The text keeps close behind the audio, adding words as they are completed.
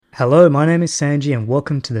Hello, my name is Sanji and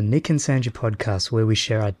welcome to the Nick and Sanji podcast where we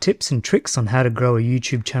share our tips and tricks on how to grow a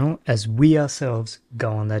YouTube channel as we ourselves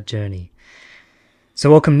go on that journey.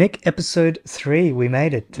 So welcome Nick, episode 3. We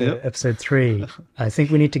made it to episode 3. I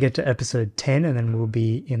think we need to get to episode 10 and then we'll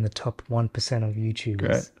be in the top 1% of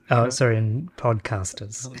YouTubers. And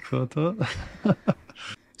podcasters. I look forward to it.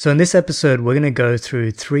 So in this episode, we're going to go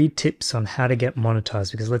through 3 tips on how to get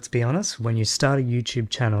monetized because let's be honest, when you start a YouTube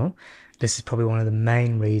channel, this is probably one of the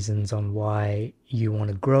main reasons on why you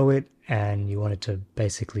want to grow it and you want it to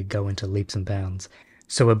basically go into leaps and bounds.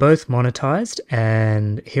 So we're both monetized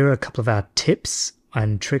and here are a couple of our tips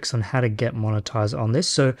and tricks on how to get monetized on this.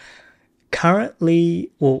 So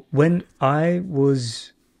currently, when I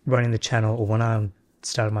was running the channel or when I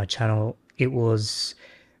started my channel, it was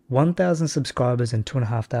 1,000 subscribers and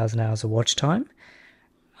 2,500 hours of watch time.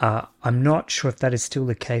 I'm not sure if that is still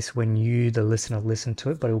the case when you, the listener, listen to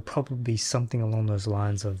it, but it will probably be something along those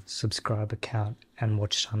lines of subscriber count and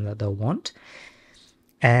watch time that they'll want.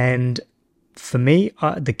 And for me,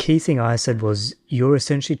 the key thing I said was you're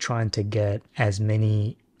essentially trying to get as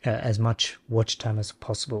much watch time as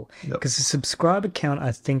possible. Because the subscriber count,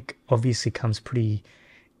 I think, obviously comes pretty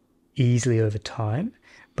easily over time,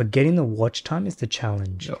 but getting the watch time is the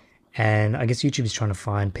challenge. Yep. And I guess YouTube is trying to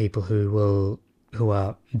find people who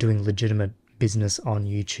are doing legitimate business on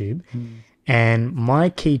YouTube. And my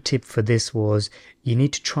key tip for this was you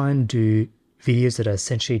need to try and do videos that are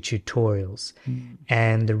essentially tutorials.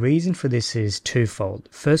 And the reason for this is twofold.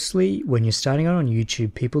 Firstly, when you're starting out on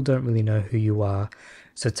YouTube, people don't really know who you are.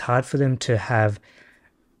 So it's hard for them to have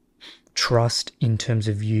trust in terms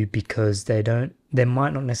of you because they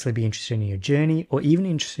might not necessarily be interested in your journey or even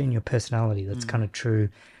interested in your personality. That's kind of true,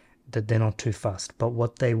 that they're not too fussed. But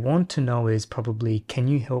what they want to know is probably, can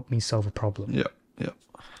you help me solve a problem? Yeah.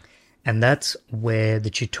 And that's where the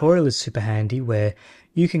tutorial is super handy, where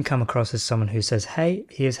you can come across as someone who says, hey,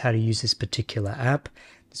 here's how to use this particular app,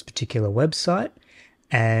 this particular website.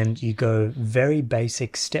 And you go very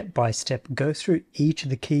basic, step by step, go through each of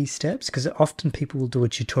the key steps, because often people will do a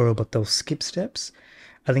tutorial, but they'll skip steps.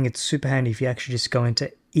 I think it's super handy if you actually just go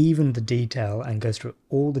into even the detail and go through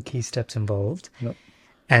all the key steps involved. Yep.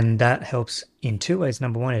 And that helps in 2 ways.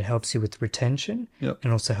 Number one, it helps you with retention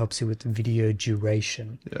and also helps you with video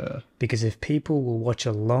duration. Yeah. Because if people will watch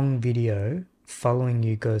a long video following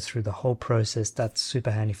you go through the whole process, that's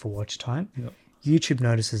super handy for watch time. Yep. YouTube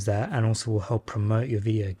notices that and also will help promote your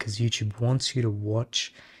video because YouTube wants you to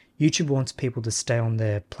watch. YouTube wants people to stay on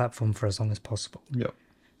their platform for as long as possible. Yep.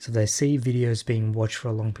 So if they see videos being watched for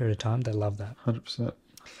a long period of time, they love that. 100%.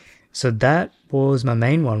 So that was my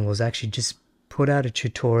main one, was actually just put out a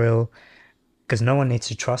tutorial because no one needs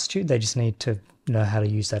to trust you. They just need to know how to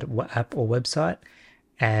use that app or website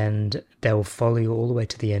and they will follow you all the way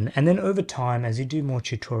to the end. And then over time, as you do more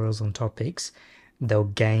tutorials on topics, they'll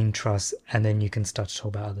gain trust and then you can start to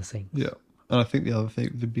talk about other things. Yeah. And I think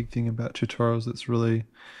the big thing about tutorials that's really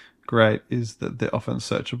great is that they're often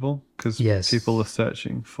searchable because people are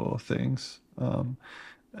searching for things,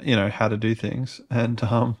 how to do things. And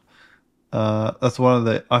I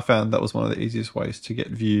found that was one of the easiest ways to get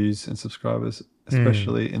views and subscribers,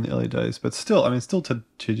 especially in the early days. But still to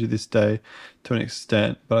this day to an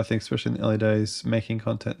extent, but I think especially in the early days, making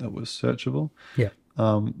content that was searchable. Yeah.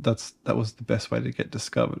 That was the best way to get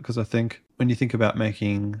discovered, because I think when you think about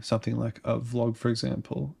making something like a vlog, for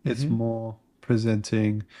example, it's more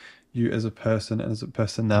presenting you as a person and as a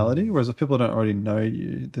personality, whereas if people don't already know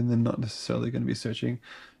you, then they're not necessarily going to be searching,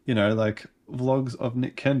 like vlogs of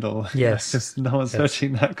Nick Kendall. Yes. Because no one's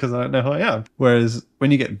searching that because I don't know who I am. Whereas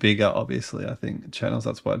when you get bigger, obviously, I think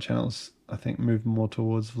that's why channels, I think, move more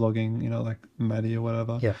towards vlogging, like Maddie or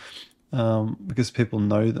whatever. Yeah. Because people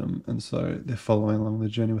know them and so they're following along the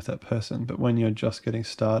journey with that person. But when you're just getting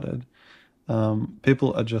started,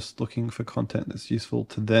 people are just looking for content that's useful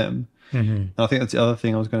to them. And I think that's the other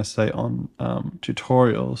thing I was going to say on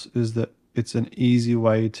tutorials is that it's an easy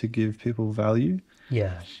way to give people value.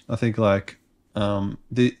 Yeah. I think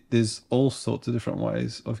there's all sorts of different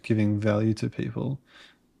ways of giving value to people,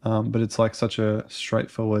 but it's like such a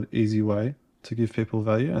straightforward, easy way to give people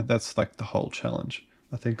value. And that's like the whole challenge,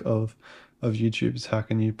 I think, of YouTube, is how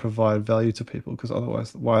can you provide value to people, because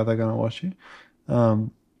otherwise why are they going to watch you?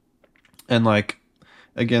 And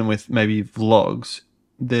again, with maybe vlogs,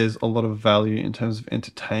 there's a lot of value in terms of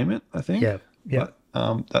entertainment, I think. Yeah. But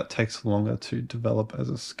that takes longer to develop as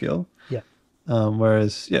a skill. Yeah.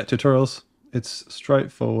 Whereas tutorials, it's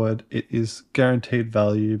straightforward. It is guaranteed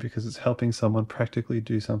value because it's helping someone practically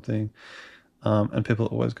do something, and people are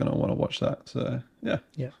always going to want to watch that. So yeah,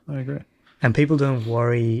 I agree. And people don't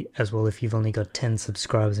worry as well if you've only got 10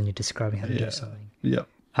 subscribers and you're describing how to do something. Yeah.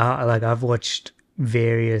 Like I've watched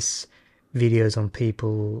various videos on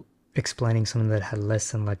people explaining something that had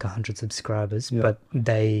less than like 100 subscribers, Yeah. but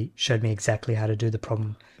they showed me exactly how to do the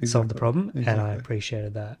problem, solve the Exactly. problem, and I Exactly.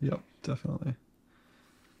 appreciated that. Yep, definitely.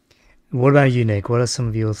 What about you, Nick? What are some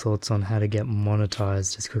of your thoughts on how to get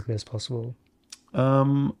monetized as quickly as possible?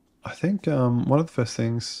 I think one of the first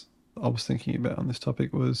things I was thinking about on this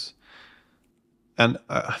topic was, and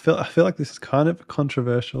I feel like this is kind of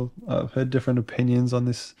controversial. I've heard different opinions on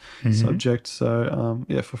this Mm-hmm. subject, so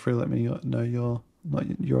yeah, feel free to let me know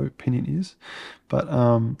your opinion is, but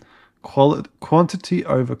quantity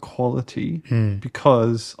over quality, Mm.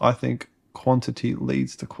 because I think quantity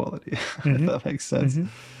leads to quality. If Mm-hmm. that makes sense.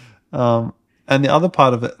 Mm-hmm. And the other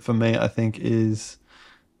part of it for me, I think, is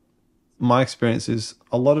my experience is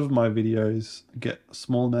a lot of my videos get a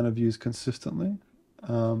small amount of views consistently.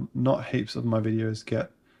 Not heaps of my videos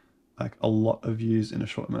get like a lot of views in a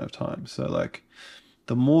short amount of time. So like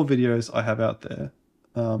the more videos I have out there,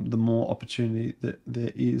 the more opportunity that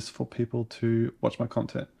there is for people to watch my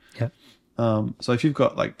content. Yeah. So if you've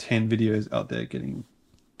got like 10 videos out there getting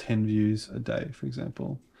 10 views a day, for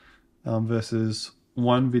example, versus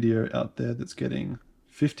one video out there that's getting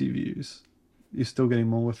 50 views, you're still getting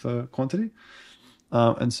more with the quantity.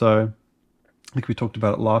 And so, like we talked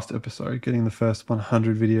about it last episode, getting the first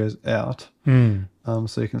 100 videos out, Mm.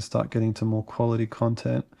 so you can start getting to more quality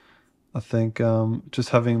content. I think just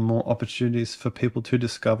having more opportunities for people to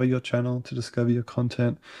discover your channel, to discover your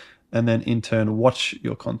content, and then in turn watch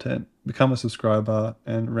your content, become a subscriber,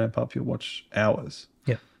 and ramp up your watch hours.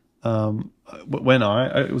 Yeah. When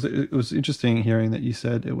it was interesting hearing that you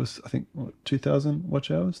said it was, I think, what, 2,000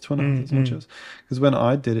 watch hours, 2,500 watch hours, because when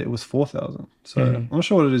I did it, it was 4,000. So I'm not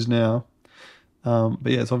sure what it is now, but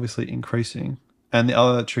yeah, it's obviously increasing. And the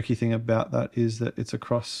other tricky thing about that is that it's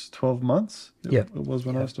across 12 months. It was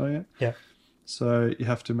when I was doing it. Yeah. So you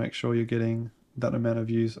have to make sure you're getting that amount of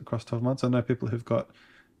views across 12 months. I know people who've got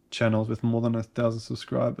channels with more than 1,000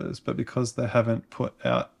 subscribers, but because they haven't put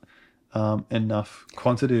out enough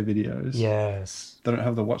quantity of videos, Yes. they don't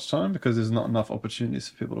have the watch time because there's not enough opportunities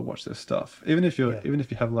for people to watch their stuff. Even if you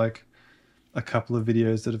have like a couple of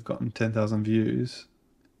videos that have gotten 10,000 views,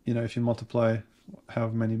 you know, if you multiply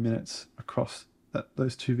however many minutes across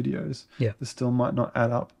those two videos, Yeah. it still might not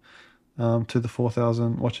add up to the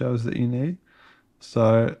 4,000 watch hours that you need.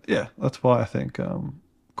 So yeah, that's why I think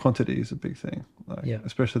quantity is a big thing, like,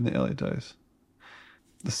 especially in the early days.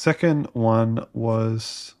 The second one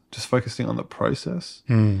was just focusing on the process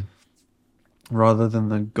rather than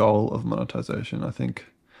the goal of monetization. I think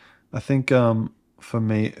for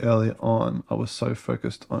me early on, I was so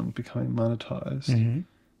focused on becoming monetized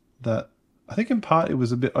that I think in part it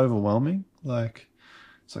was a bit overwhelming. Like,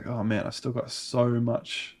 it's like, oh man, I've still got so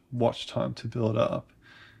much watch time to build up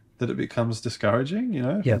that it becomes discouraging, you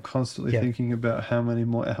know? I'm constantly thinking about how many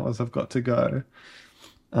more hours I've got to go.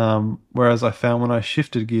 Whereas I found when I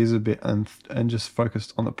shifted gears a bit and just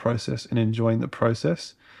focused on the process and enjoying the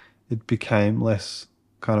process, it became less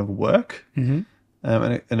kind of work, and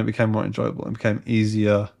it became more enjoyable and became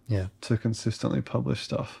easier to consistently publish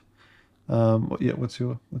stuff. What's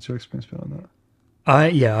your experience been on that? I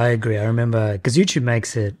agree. I remember because YouTube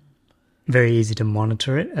makes it very easy to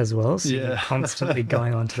monitor it as well. So you're constantly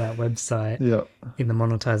going onto that website in the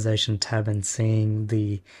monetization tab and seeing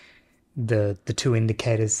the two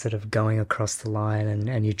indicators sort of going across the line,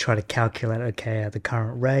 and you try to calculate, okay, at the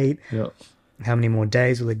current rate, how many more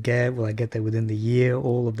days will it get? Will I get there within the year?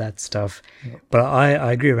 All of that stuff. But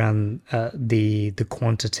I agree around the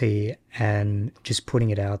quantity and just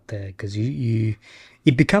putting it out there, because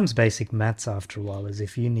it becomes basic maths after a while. As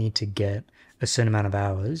if you need to get a certain amount of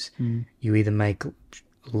hours, you either make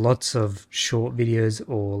lots of short videos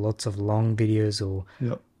or lots of long videos or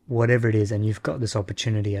whatever it is, and you've got this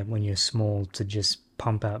opportunity when you're small to just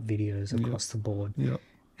pump out videos across the board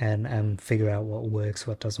and figure out what works,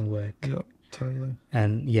 what doesn't work. Totally.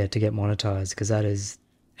 And to get monetized, because that is,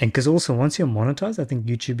 and because also once you're monetized, I think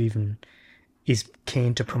YouTube even is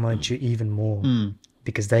keen to promote you even more,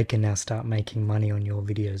 because they can now start making money on your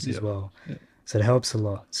videos as well. So it helps a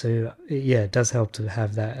lot. So it does help to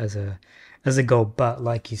have that as a goal. But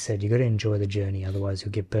like you said, you got to enjoy the journey, otherwise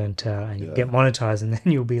you'll get burnt out and you'll get monetized, and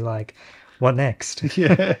then you'll be like, what next?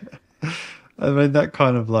 I mean, that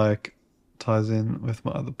kind of like ties in with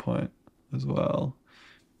my other point as well,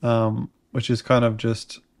 which is kind of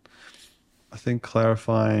just, I think,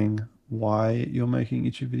 clarifying why you're making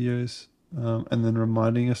YouTube videos, and then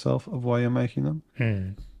reminding yourself of why you're making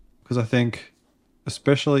them. Because I think,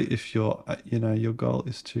 especially if your goal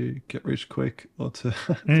is to get rich quick or to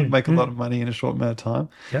make a lot of money in a short amount of time,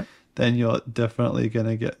 then you're definitely going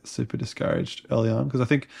to get super discouraged early on. Because I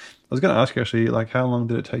think I was going to ask you actually, like, how long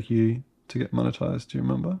did it take you to get monetized? Do you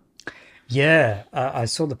remember? Yeah, I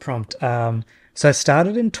saw the prompt. So I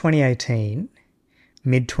started in 2018,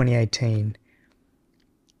 mid 2018,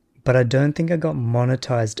 but I don't think I got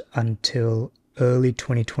monetized until early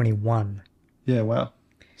 2021. Yeah, wow.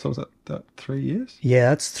 So was that 3 years? Yeah,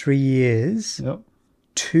 that's 3 years. Yep.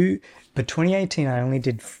 But 2018 I only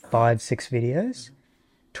did 5, 6 videos.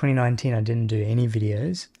 2019 I didn't do any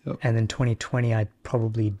videos. Yep. And then 2020 I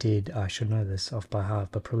probably did, I should know this off by heart,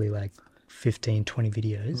 but probably like 15, 20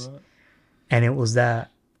 videos. Right. And it was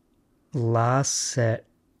that last set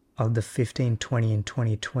of the 15, 20 in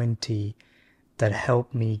 2020 that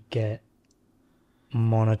helped me get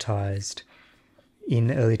monetized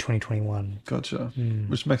in early 2021. Gotcha.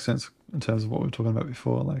 Which makes sense in terms of what we were talking about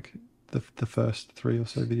before. Like the first 3 or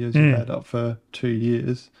so videos you had up for 2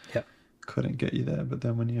 years Yep. couldn't get you there. But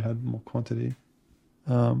then when you had more quantity,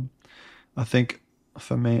 I think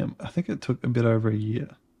for me, I think it took a bit over a year,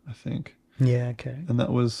 I think. Yeah, okay. And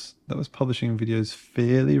that was publishing videos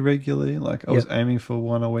fairly regularly. Like I was aiming for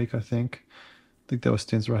one a week, I think. I think there were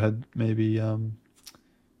stints where I had maybe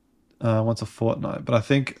once a fortnight. But I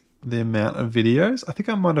think the amount of videos, I think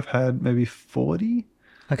I might have had maybe 40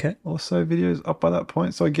 or so videos up by that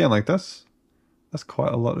point. So again, like that's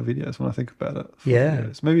quite a lot of videos when I think about it. Yeah.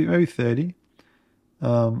 Videos. Maybe 30.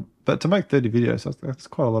 But to make 30 videos, that's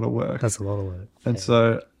quite a lot of work. That's a lot of work. And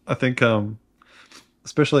so I think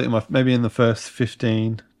especially in the first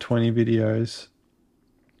 15, 20 videos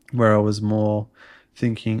where I was more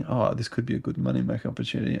thinking, oh, this could be a good money making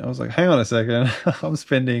opportunity. I was like, hang on a second. I'm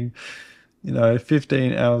spending,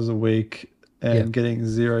 15 hours a week and getting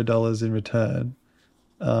 $0 in return.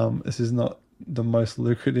 This is not the most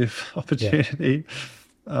lucrative opportunity.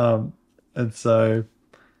 And so,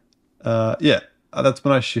 that's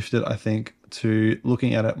when I shifted, I think, to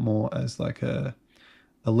looking at it more as like a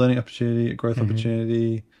learning opportunity, a growth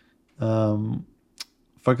opportunity,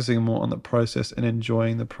 focusing more on the process and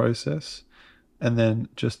enjoying the process, and then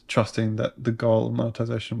just trusting that the goal of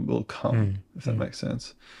monetization will come, if that makes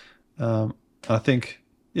sense. I think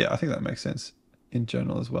that makes sense in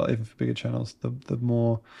general as well. Even for bigger channels, the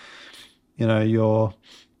more you're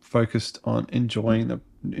focused on enjoying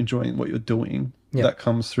what you're doing, that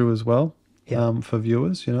comes through as well. For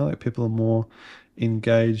viewers, like people are more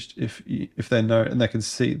engaged if they know and they can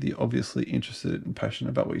see that you're obviously interested and passionate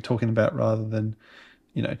about what you're talking about, rather than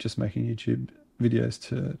just making YouTube videos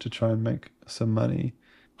to try and make some money.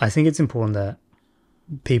 I think it's important that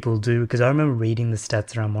people do, because I remember reading the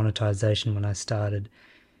stats around monetization when I started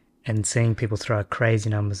and seeing people throw out crazy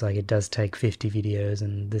numbers like it does take 50 videos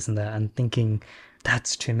and this and that, and thinking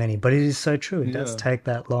that's too many. But it is so true. It does take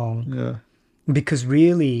that long. Yeah. Because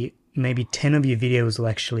really maybe 10 of your videos will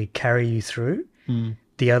actually carry you through.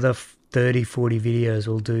 The other 30, 40 videos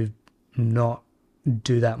will not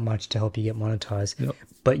do that much to help you get monetized.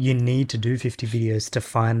 But you need to do 50 videos to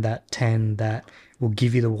find that 10 that will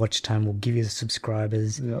give you the watch time, will give you the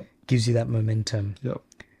subscribers, gives you that momentum.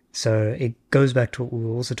 So it goes back to what we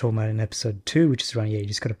were also talking about in episode 2, which is around, you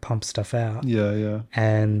just got to pump stuff out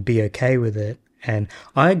and be okay with it. And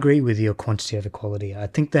I agree with your quantity over quality. I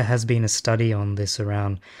think there has been a study on this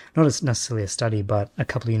around, not as necessarily a study, but a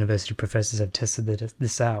couple of university professors have tested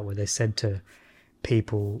this out, where they said to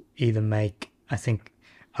people either make, I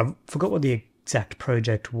forgot what the exact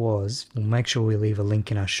project was. We'll make sure we leave a link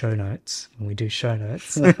in our show notes when we do show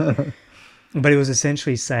notes. But it was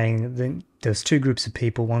essentially saying that there was 2 groups of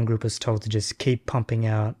people. One group was told to just keep pumping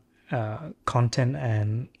out content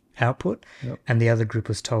and output, and the other group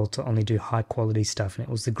was told to only do high quality stuff. And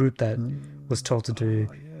it was the group that was told to do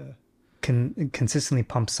consistently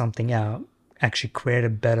pump something out actually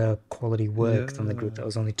created better quality work than the group that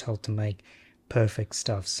was only told to make perfect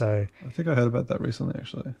stuff. So I think I heard about that recently,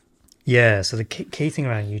 actually. So the key thing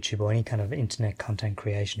around YouTube or any kind of internet content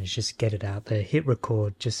creation is just get it out there, hit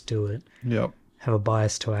record, just do it. Have a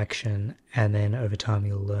bias to action, and then over time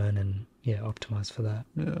you'll learn and optimize for that.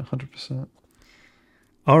 100%.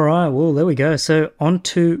 All right, well, there we go. So on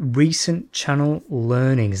to recent channel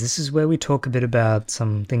learnings. This is where we talk a bit about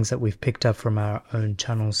some things that we've picked up from our own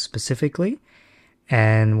channels specifically,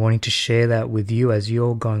 and wanting to share that with you as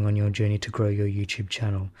you're going on your journey to grow your YouTube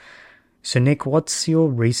channel. So Nick, what's your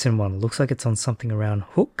recent one? Looks like it's on something around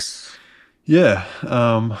hooks.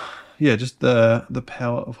 Just the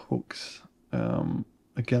power of hooks.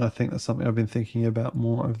 Again, I think that's something I've been thinking about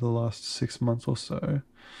more over the last 6 months or so.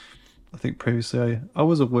 I think previously I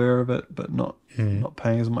was aware of it, but not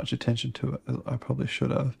paying as much attention to it as I probably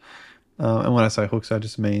should have. And when I say hooks, I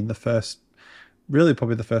just mean the first really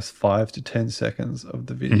probably the first 5 to 10 seconds of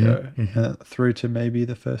the video, through to maybe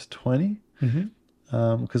the first 20.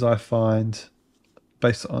 Because I find,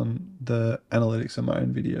 based on the analytics of my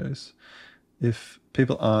own videos, if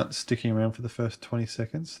people aren't sticking around for the first 20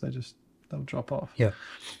 seconds, they'll drop off. Yeah.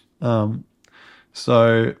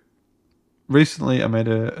 So recently I made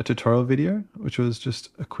a tutorial video, which was just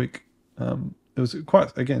a quick, it was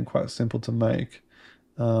quite simple to make.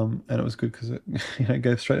 And it was good because it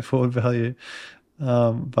gave straightforward value.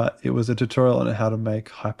 But it was a tutorial on how to make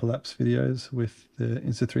hyperlapse videos with the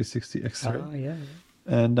Insta360 X3. Oh, yeah.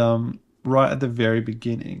 And right at the very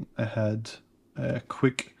beginning, I had a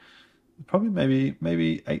quick, probably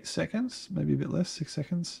maybe 8 seconds, maybe a bit less, 6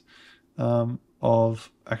 seconds,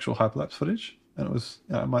 of actual hyperlapse footage. And it was,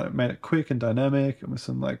 I made it quick and dynamic, and with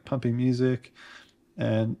some like pumping music.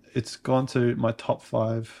 And it's gone to my top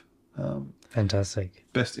 5 Fantastic.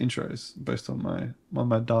 best intros based on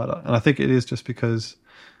my data. And I think it is just because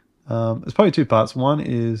there's probably 2 parts. One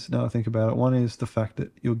is, now I think about it, one is the fact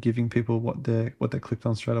that you're giving people what they clicked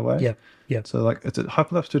on straight away. Yep. Yep. So like, it's a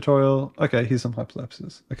hyperlapse tutorial. Okay, here's some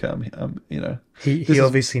hyperlapses. Okay, I'm he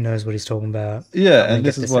obviously knows what he's talking about. Yeah, and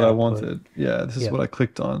this is what I output. wanted. Yeah, this is what I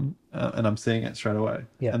clicked on, and I'm seeing it straight away.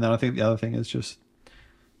 Yeah. And then I think the other thing is just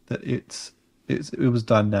that it was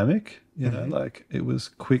dynamic. Like it was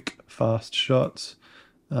quick, fast shots,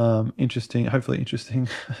 hopefully interesting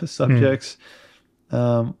subjects,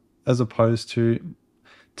 as opposed to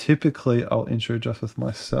typically I'll intro just with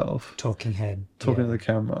myself Talking to the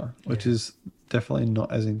camera, which is definitely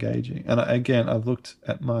not as engaging. And I've looked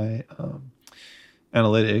at my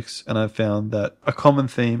analytics, and I've found that a common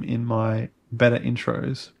theme in my better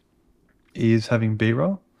intros is having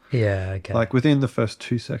B-roll. Yeah, okay. Like within the first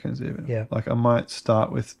 2 seconds even. Yeah. Like I might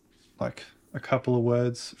start with like a couple of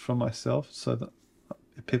words from myself so that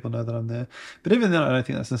people know that I'm there. But even then, I don't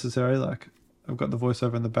think that's necessary. Like I've got the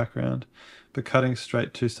voiceover in the background, but cutting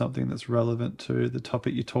straight to something that's relevant to the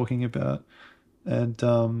topic you're talking about, and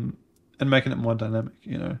making it more dynamic,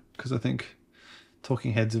 because I think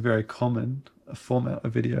talking heads are very common a format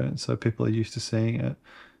of video, and so people are used to seeing it.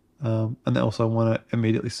 And they also want to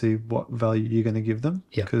immediately see what value you're going to give them,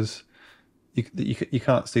 because you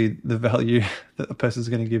can't see the value that a person's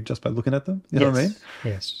going to give just by looking at them. You know what I mean?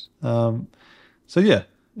 Yes. So yeah.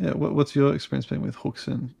 What's your experience been with hooks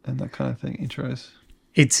and that kind of thing, intros?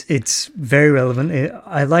 It's very relevant.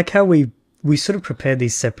 I like how we sort of prepare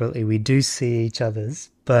these separately. We do see each other's,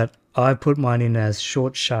 but I put mine in as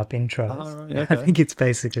short, sharp intros. Oh, right, okay. I think it's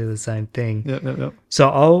basically the same thing. Yep. So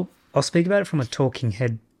I'll speak about it from a talking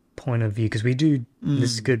head point of view, because we do.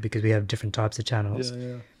 This is good because we have different types of channels.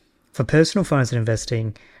 Yeah. For personal finance and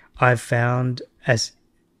investing, I've found, as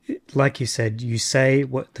like you said, you say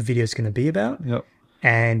what the video is going to be about. Yep.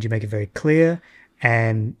 And you make it very clear,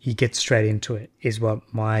 and you get straight into it, is what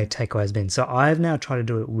my takeaway has been. So I've now tried to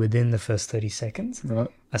do it within the first 30 seconds. Right.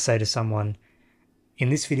 I say to someone, in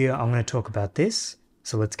this video, I'm going to talk about this,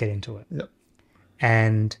 so let's get into it. Yep.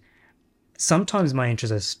 And sometimes my intros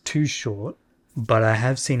are too short, but I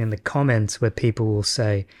have seen in the comments where people will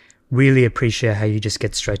say, really appreciate how you just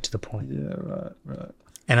get straight to the point. Yeah, right.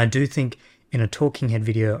 And I do think in a talking head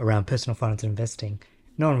video around personal finance and investing,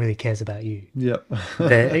 no one really cares about you. Yep.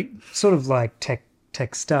 They're sort of like tech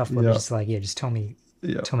stuff, where they're Yep. just like, just tell me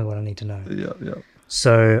what I need to know. Yep.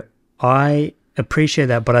 So I appreciate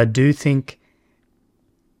that, but I do think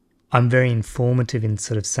I'm very informative in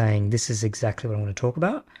sort of saying this is exactly what I want to talk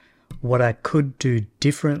about. What I could do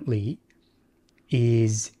differently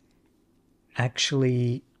is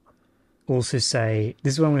actually also say,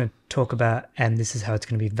 this is what I'm going to talk about, and this is how it's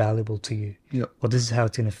going to be valuable to you. Yep. Or this is how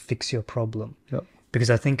it's going to fix your problem. Yep. Because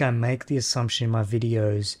I think I make the assumption in my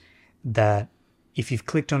videos that if you've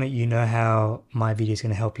clicked on it, you know how my video is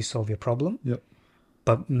going to help you solve your problem. Yep.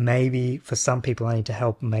 But maybe for some people, I need to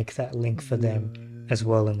help make that link for them as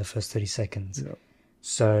well in the first 30 seconds. Yep.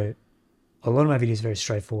 So a lot of my videos are very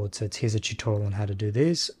straightforward. So it's, here's a tutorial on how to do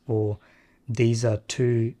this, or these are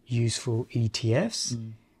 2 useful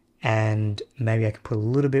ETFs. And maybe I can put a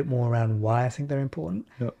little bit more around why I think they're important.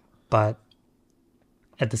 Yep. But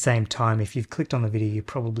at the same time, if you've clicked on the video, you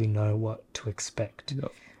probably know what to expect.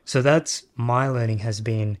 Yep. So that's my learning, has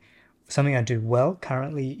been something I do well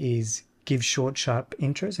currently is give short, sharp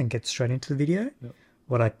intros and get straight into the video. Yep.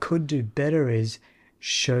 What I could do better is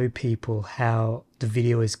show people how the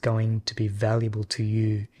video is going to be valuable to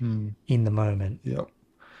you in the moment. Yep.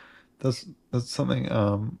 That's something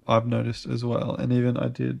I've noticed as well. And even I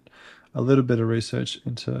did a little bit of research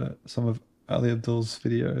into some of Ali Abdul's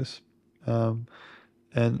videos,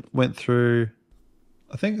 and went through,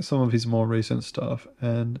 I think, some of his more recent stuff,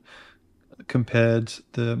 and compared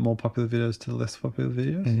the more popular videos to the less popular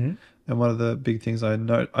videos. Mm-hmm. And one of the big things I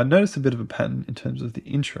noticed a bit of a pattern in terms of the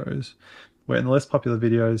intros, where in the less popular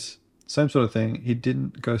videos, same sort of thing, he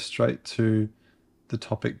didn't go straight to the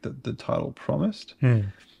topic that the title promised. Mm.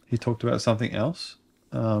 He talked about something else.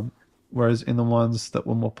 Whereas in the ones that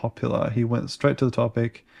were more popular, he went straight to the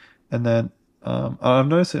topic. And then I've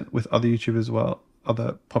noticed it with other YouTubers as well,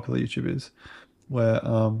 other popular YouTubers, where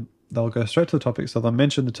they'll go straight to the topic. So they'll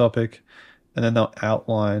mention the topic and then they'll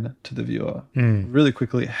outline to the viewer really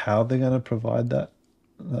quickly how they're going to provide that,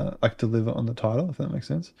 like deliver on the title, if that makes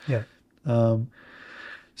sense. Yeah.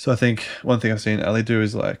 So I think one thing I've seen Ali do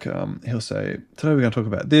is like, he'll say, today we're going to talk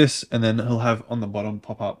about this. And then he'll have on the bottom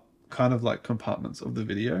pop up kind of like compartments of the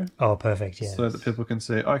video. Oh, perfect. Yeah. So that people can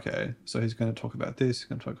see, okay, so he's going to talk about this, he's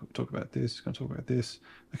going to talk about this, he's going to talk about this.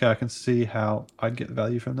 Okay, I can see how I'd get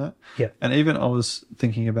value from that. Yeah. And even I was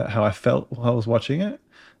thinking about how I felt while I was watching it,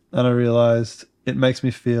 and I realized it makes me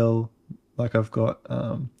feel like I've got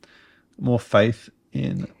more faith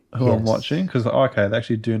in who I'm watching, because okay, they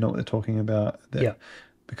actually do know what they're talking about.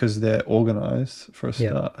 Because they're organized for a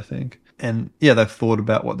start, I think. And yeah, they've thought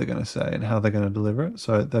about what they're going to say and how they're going to deliver it.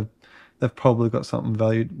 So they've probably got something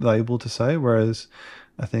valuable to say. Whereas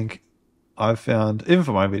I think I've found, even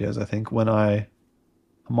for my videos, I think when I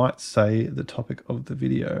might say the topic of the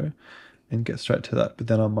video and get straight to that, but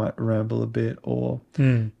then I might ramble a bit or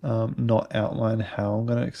not outline how I'm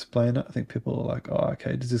going to explain it. I think people are like, oh,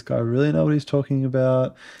 okay, does this guy really know what he's talking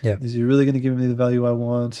about? Yeah. Is he really going to give me the value I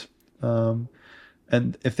want?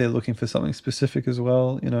 And if they're looking for something specific as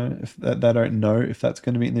well, you know, if they don't know if that's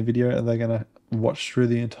going to be in the video, are they going to watch through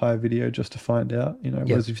the entire video just to find out? You know,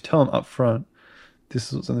 whereas if you tell them up front, this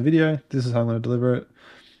is what's in the video, this is how I'm going to deliver it.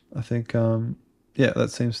 I think,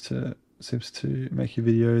 that seems to make your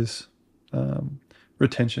videos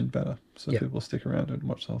retention better, so people stick around and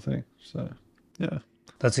watch the whole thing. So, yeah,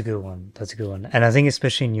 that's a good one. And I think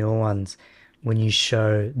especially in your ones, when you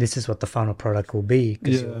show this is what the final product will be,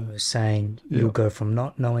 because you're saying you'll go from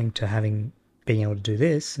not knowing to being able to do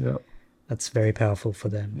this. Yeah, that's very powerful for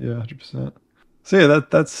them. Yeah, 100%. So yeah,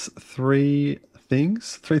 that's three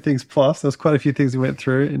things plus. There's quite a few things we went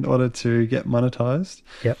through in order to get monetized.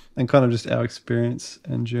 Yep. And kind of just our experience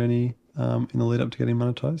and journey in the lead up to getting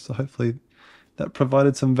monetized. So hopefully that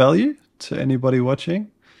provided some value to anybody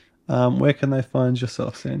watching. Where can they find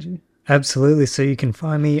yourself, Sanji? Absolutely. So you can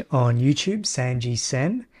find me on YouTube, Sanji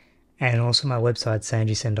Sen, and also my website,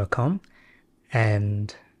 sanjisen.com.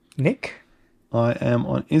 And Nick? I am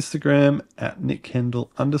on Instagram at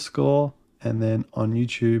 @NickKendall_, and then on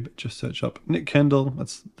YouTube, just search up Nick Kendall.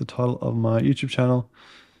 That's the title of my YouTube channel.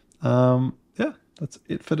 That's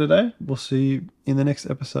it for today. We'll see you in the next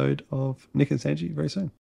episode of Nick and Sanji very soon.